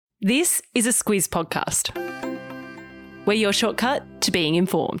This is a Squiz podcast. We're your shortcut to being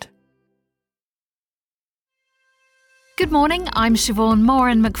informed. Good morning, I'm Siobhan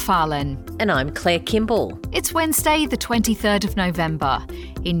Moran-McFarlane. And I'm Claire Kimball. It's Wednesday, the 23rd of November.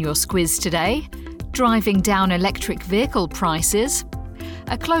 In your Squiz today, driving down electric vehicle prices,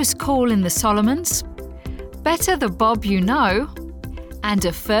 a close call in the Solomons, better the Bob you know, and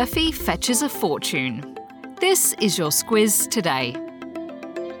a Furphy fetches a fortune. This is your Squiz today.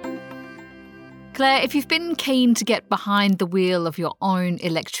 Claire, if you've been keen to get behind the wheel of your own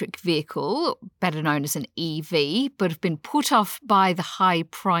electric vehicle, better known as an EV, but have been put off by the high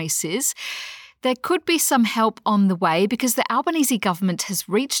prices, there could be some help on the way because the Albanese government has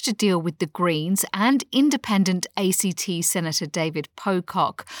reached a deal with the Greens and independent ACT Senator David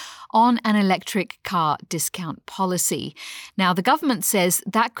Pocock on an electric car discount policy. Now, the government says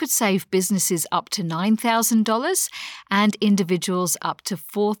that could save businesses up to $9,000 and individuals up to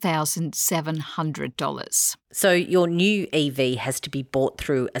 $4,700. So your new EV has to be bought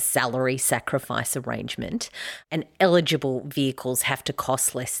through a salary sacrifice arrangement, and eligible vehicles have to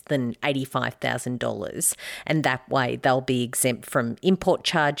cost less than $85,000, and that way they'll be exempt from import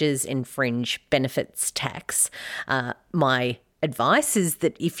charges and fringe benefits tax. My advice is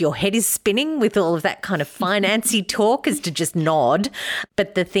that if your head is spinning with all of that kind of financy talk is to just nod.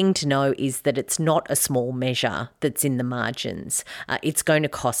 But the thing to know is that it's not a small measure that's in the margins. It's going to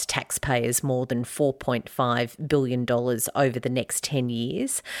cost taxpayers more than $4.5 billion over the next 10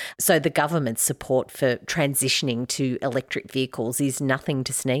 years. So the government's support for transitioning to electric vehicles is nothing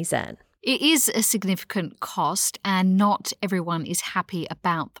to sneeze at. It is a significant cost, and not everyone is happy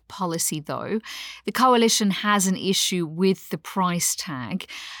about the policy, though. The coalition has an issue with the price tag,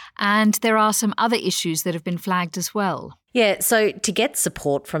 and there are some other issues that have been flagged as well. Yeah, so to get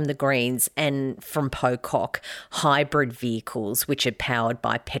support from the Greens and from Pocock, hybrid vehicles, which are powered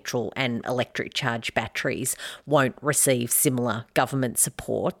by petrol and electric charge batteries, won't receive similar government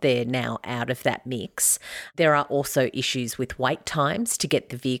support. They're now out of that mix. There are also issues with wait times to get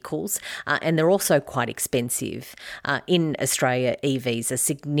the vehicles, and they're also quite expensive. In Australia, EVs are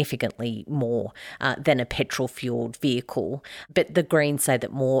significantly more than a petrol-fuelled vehicle, but the Greens say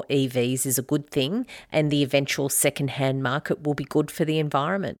that more EVs is a good thing, and the eventual second-hand market will be good for the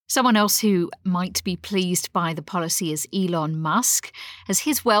environment. Someone else who might be pleased by the policy is Elon Musk, as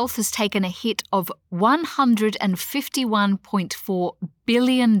his wealth has taken a hit of $151.4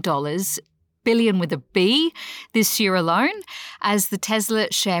 billion, billion with a B, this year alone, as the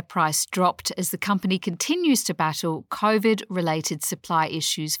Tesla share price dropped as the company continues to battle COVID-related supply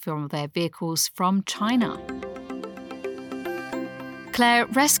issues for their vehicles from China. Claire,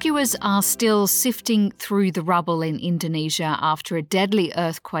 rescuers are still sifting through the rubble in Indonesia after a deadly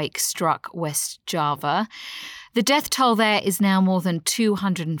earthquake struck West Java. The death toll there is now more than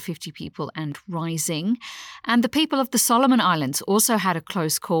 250 people and rising. And the people of the Solomon Islands also had a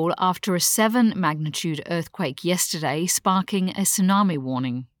close call after a 7-magnitude earthquake yesterday, sparking a tsunami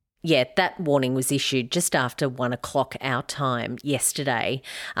warning. Yeah, that warning was issued just after 1 o'clock our time yesterday,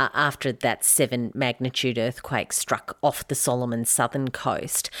 after that 7-magnitude earthquake struck off the Solomon southern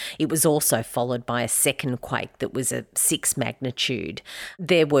coast. It was also followed by a second quake that was a 6 magnitude.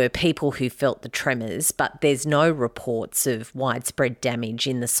 There were people who felt the tremors, but there's no reports of widespread damage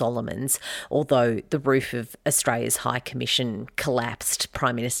in the Solomons, although the roof of Australia's High Commission collapsed.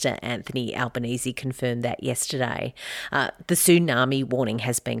 Prime Minister Anthony Albanese confirmed that yesterday. The tsunami warning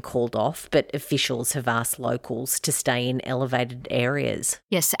has been called off, but officials have asked locals to stay in elevated areas.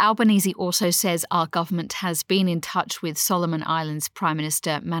 Yes, Albanese also says our government has been in touch with Solomon Islands Prime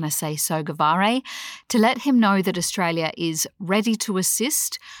Minister Manasseh Sogavare to let him know that Australia is ready to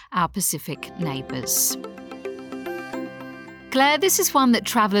assist our Pacific neighbours. Claire, this is one that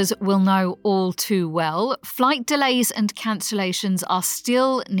travellers will know all too well. Flight delays and cancellations are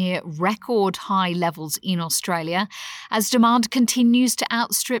still near record high levels in Australia as demand continues to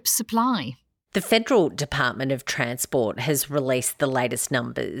outstrip supply. The Federal Department of Transport has released the latest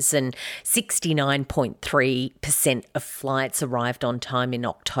numbers, and 69.3% of flights arrived on time in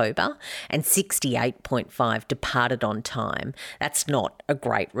October and 68.5% departed on time. That's not a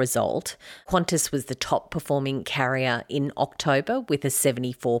great result. Qantas was the top performing carrier in October with a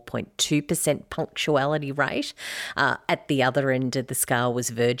 74.2% punctuality rate. At the other end of the scale was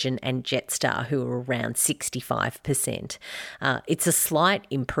Virgin and Jetstar, who were around 65%. It's a slight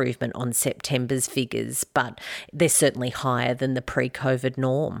improvement on September's figures, but they're certainly higher than the pre-COVID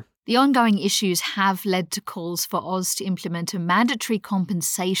norm. The ongoing issues have led to calls for Oz to implement a mandatory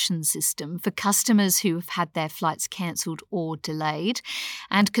compensation system for customers who have had their flights cancelled or delayed.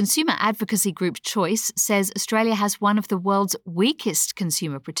 And consumer advocacy group Choice says Australia has one of the world's weakest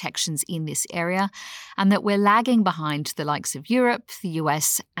consumer protections in this area, and that we're lagging behind the likes of Europe, the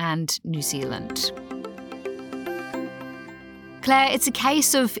US and New Zealand. Claire, it's a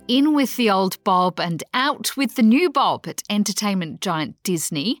case of in with the old Bob and out with the new Bob at entertainment giant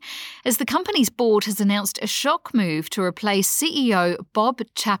Disney, as the company's board has announced a shock move to replace CEO Bob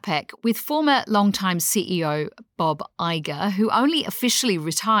Chapek with former longtime CEO Bob Iger, who only officially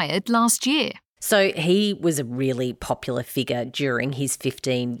retired last year. So he was a really popular figure during his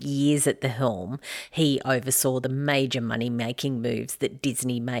 15 years at the helm. He oversaw the major money-making moves that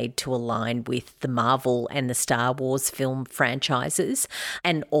Disney made to align with the Marvel and the Star Wars film franchises,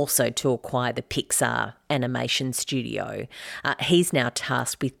 and also to acquire the Pixar animation studio. He's now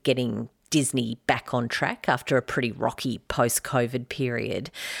tasked with getting Disney back on track after a pretty rocky post-COVID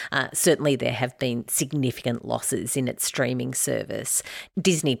period. Certainly there have been significant losses in its streaming service.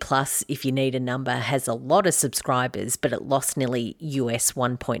 Disney Plus, if you need a number, has a lot of subscribers, but it lost nearly US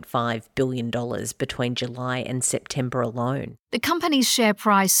 $1.5 billion between July and September alone. The company's share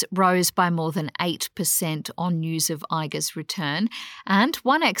price rose by more than 8% on news of Iger's return, and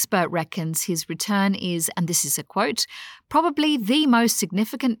one expert reckons his return is, and this is a quote, probably the most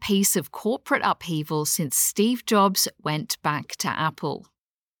significant piece of corporate upheaval since Steve Jobs went back to Apple.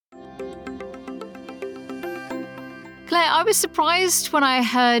 Claire, I was surprised when I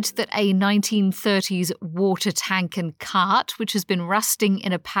heard that a 1930s water tank and cart, which has been rusting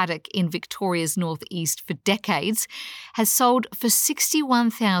in a paddock in Victoria's northeast for decades, has sold for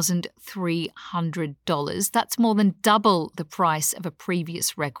 $61,300. That's more than double the price of a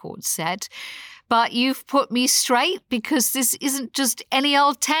previous record set. But you've put me straight, because this isn't just any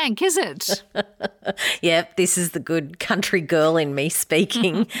old tank, is it? Yep, this is the good country girl in me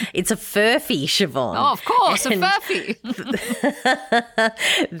speaking. It's a Furphy, Siobhan. Oh, of course, a Furphy.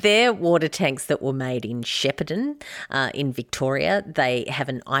 They're water tanks that were made in Shepparton in Victoria. They have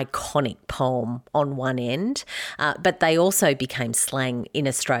an iconic poem on one end, but they also became slang in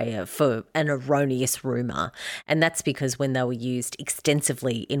Australia for an erroneous rumour. And that's because when they were used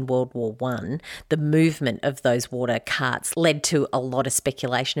extensively in World War I, the movement of those water carts led to a lot of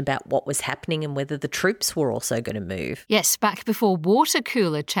speculation about what was happening and whether the troops were also going to move. Yes, back before water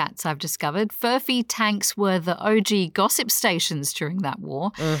cooler chats, I've discovered, Furphy tanks were the OG gossip stations during that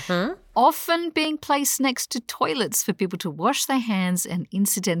war. Mm-hmm. Often being placed next to toilets for people to wash their hands and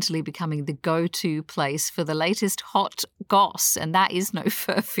incidentally becoming the go-to place for the latest hot goss, and that is no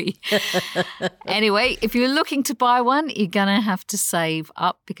Furphy. Anyway, if you're looking to buy one, you're going to have to save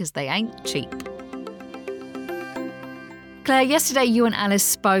up because they ain't cheap. Claire, yesterday you and Alice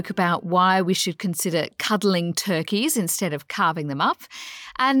spoke about why we should consider cuddling turkeys instead of carving them up.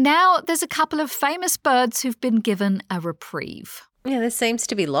 And now there's a couple of famous birds who've been given a reprieve. Yeah, there seems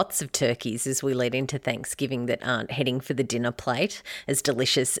to be lots of turkeys as we lead into Thanksgiving that aren't heading for the dinner plate, as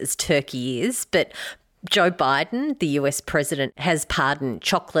delicious as turkey is. But Joe Biden, the US president, has pardoned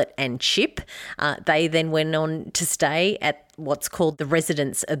Chocolate and Chip. They then went on to stay at what's called the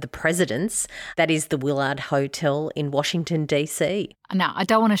Residence of the Presidents. That is the Willard Hotel in Washington, D.C. Now, I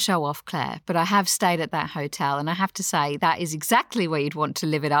don't want to show off, Claire, but I have stayed at that hotel, and I have to say that is exactly where you'd want to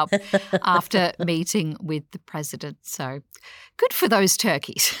live it up after meeting with the president. So good for those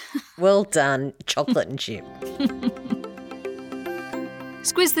turkeys. Well done, Chocolate and Chip.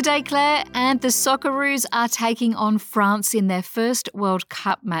 Squiz the day, Claire, and the Socceroos are taking on France in their first World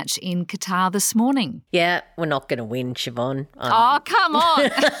Cup match in Qatar this morning. Yeah, we're not going to win, Siobhan. Oh, come on.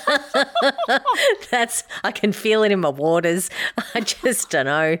 I can feel it in my waters. I just don't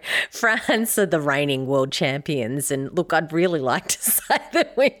know. France are the reigning world champions, and look, I'd really like to say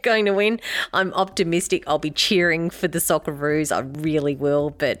that we're going to win. I'm optimistic. I'll be cheering for the Socceroos. I really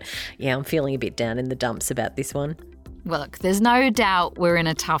will, but yeah, I'm feeling a bit down in the dumps about this one. Well, look, there's no doubt we're in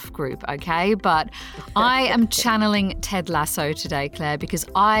a tough group, okay? But I am channeling Ted Lasso today, Claire, because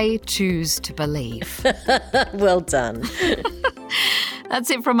I choose to believe. Well done. That's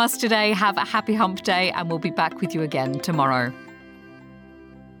it from us today. Have a happy hump day, and we'll be back with you again tomorrow.